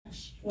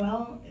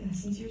Well,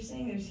 since you're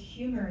saying there's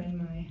humor in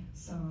my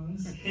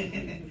songs,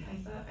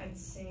 I thought I'd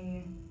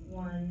sing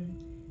one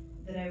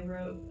that I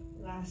wrote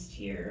last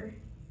year.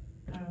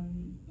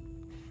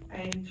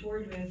 I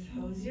toured with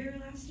Hosier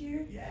last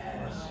year,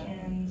 Yes.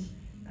 and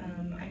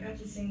I got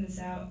to sing this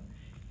out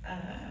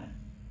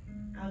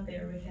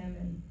there with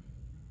him,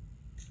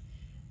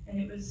 and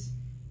it was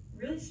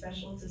really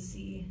special to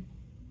see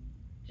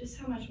just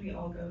how much we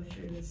all go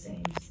through the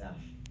same stuff,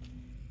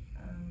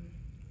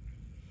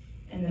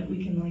 and that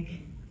we can like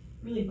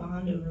really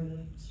bond over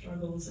the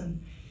struggles.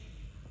 And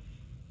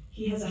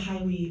he has a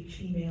highly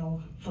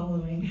female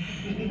following,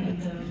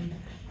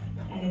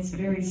 and it's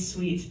very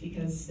sweet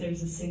because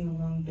there's a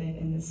sing-along bit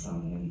in this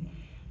song,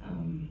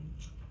 and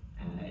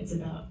it's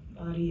about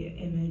body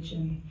image,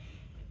 and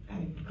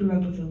I grew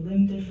up with a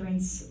limb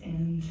difference,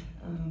 and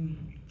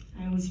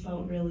I always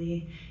felt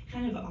really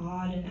kind of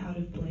odd and out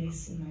of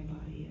place in my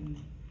body, and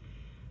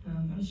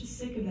I was just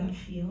sick of that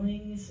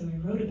feeling, so I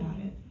wrote about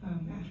it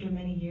after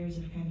many years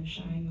of kind of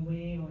shying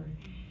away or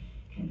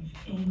kind of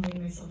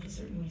angling myself a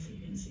certain way so you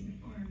couldn't see my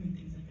arm and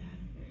things like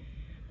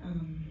that.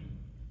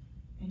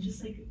 And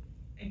just like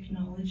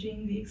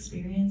acknowledging the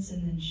experience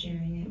and then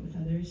sharing it with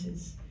others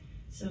is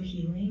so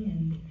healing,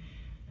 and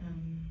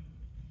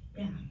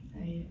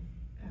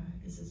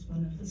this is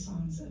one of the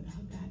songs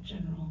about that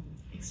general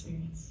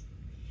experience.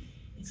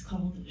 It's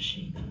called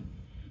Shape.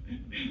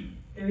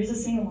 There is a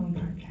sing-along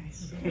part,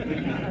 guys.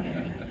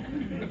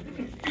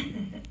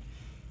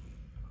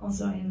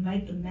 Also, I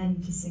invite the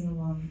men to sing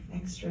along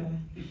extra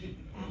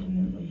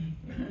adamantly.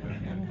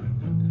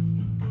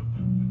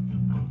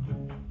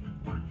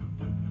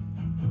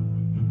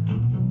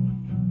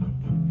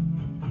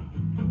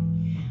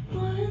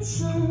 Once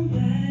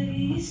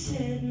somebody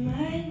said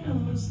my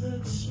nose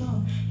looks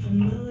small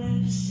from the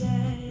left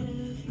side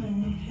of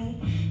my head,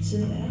 so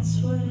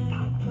that's what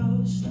I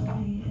post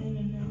on the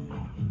internet.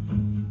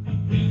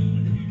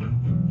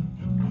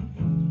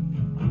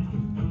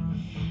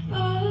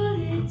 All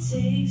it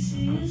takes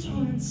is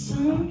one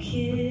some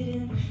kid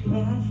in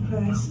math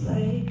class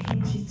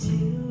likens you to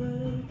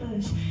a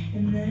bus,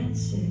 and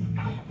that's it,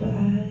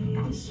 body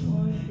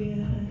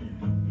dysmorphia.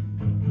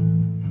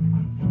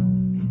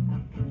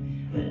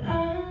 But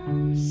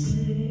I'm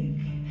sick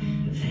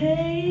of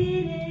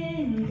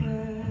hating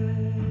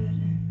God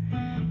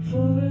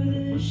for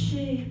the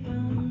shape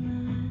I'm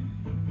not.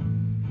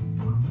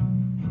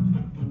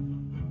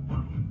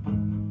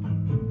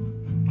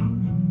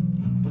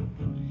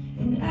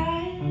 And I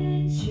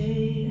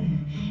trade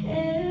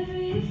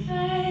every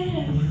fight I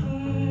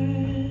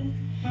fought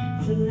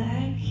for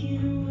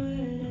lacking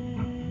what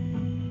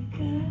I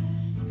got.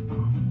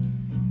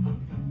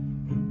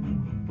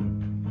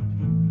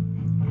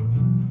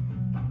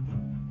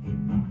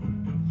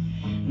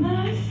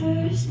 My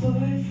first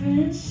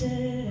boyfriend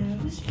said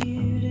I was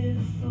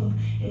beautiful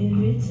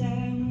every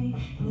time we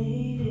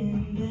laid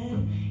in bed.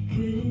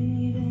 Couldn't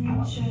even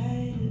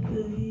try to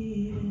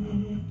believe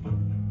it.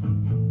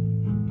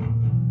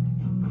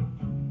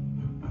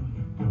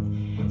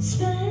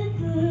 Spent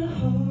the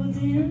whole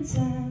damn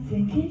time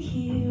thinking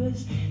he was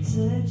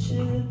such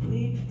a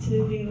bleep to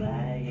be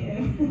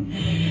lying.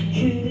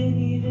 Couldn't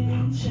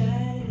even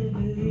try to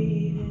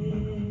believe it.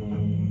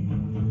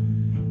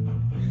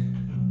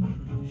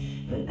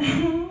 But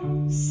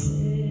I'm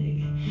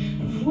sick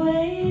of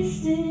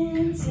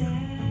wasting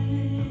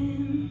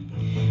time,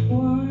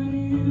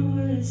 wanting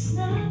what's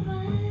not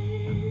mine.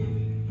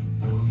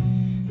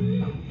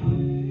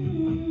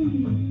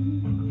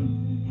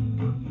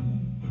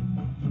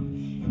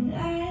 And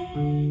I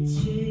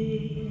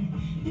trade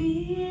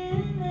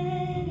being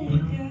mad at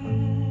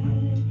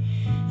God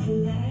for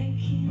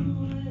liking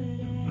what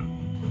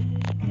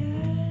I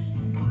got.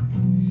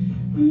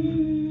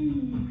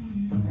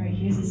 Alright,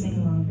 here's the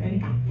sing-along, ready?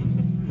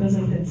 Goes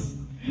like this.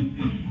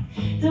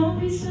 Don't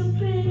be so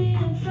pretty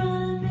in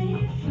front of me,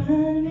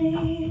 front of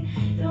me.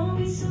 Don't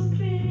be so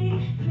pretty,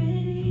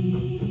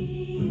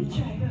 pretty.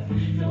 Try, go.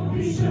 Don't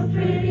be so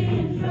pretty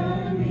in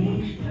front of me,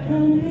 front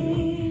of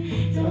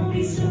me. Don't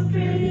be so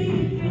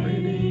pretty,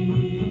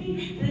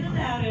 pretty. Little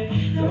louder.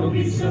 Don't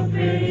be so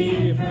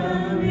pretty in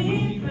front of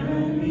me,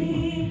 front of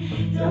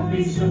me. Don't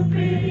be so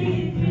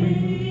pretty,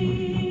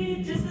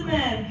 pretty. Just the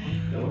man.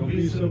 Don't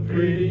be so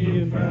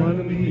pretty in front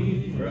of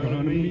me, front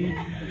of me.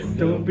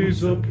 Don't be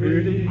so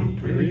pretty,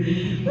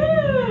 pretty.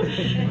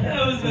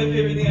 That was my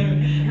favorite thing ever.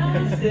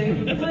 I'm sick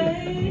of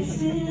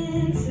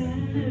wasting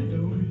time.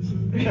 Don't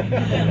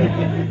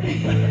be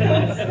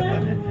so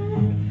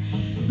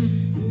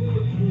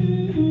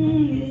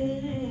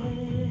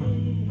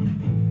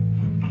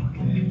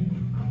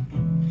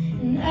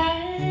And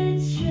I'd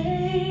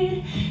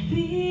trade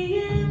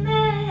being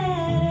mad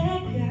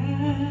at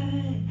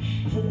God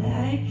for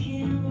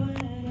liking what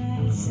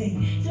I say.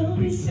 Don't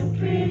be so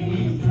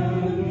pretty in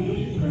front of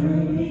me,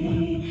 front of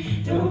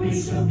me. Don't be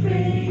so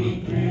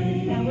pretty,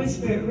 pretty. Now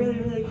whisper it really,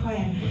 really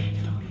quiet.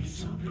 Don't be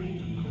so pretty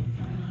in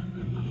front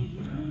of me,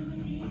 front of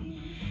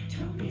me.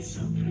 Don't be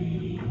so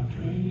pretty,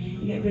 pretty.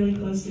 You get get really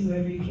close to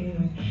whoever you came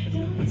with.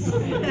 Don't be so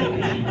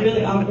pretty.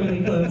 Really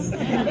awkwardly close.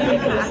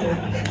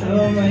 Closer.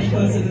 So much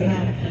closer than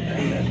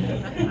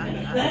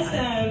that. Last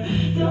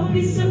time. Don't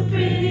be so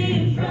pretty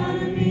in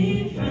front of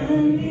me, in front of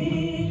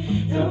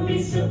me. Don't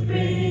be so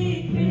pretty.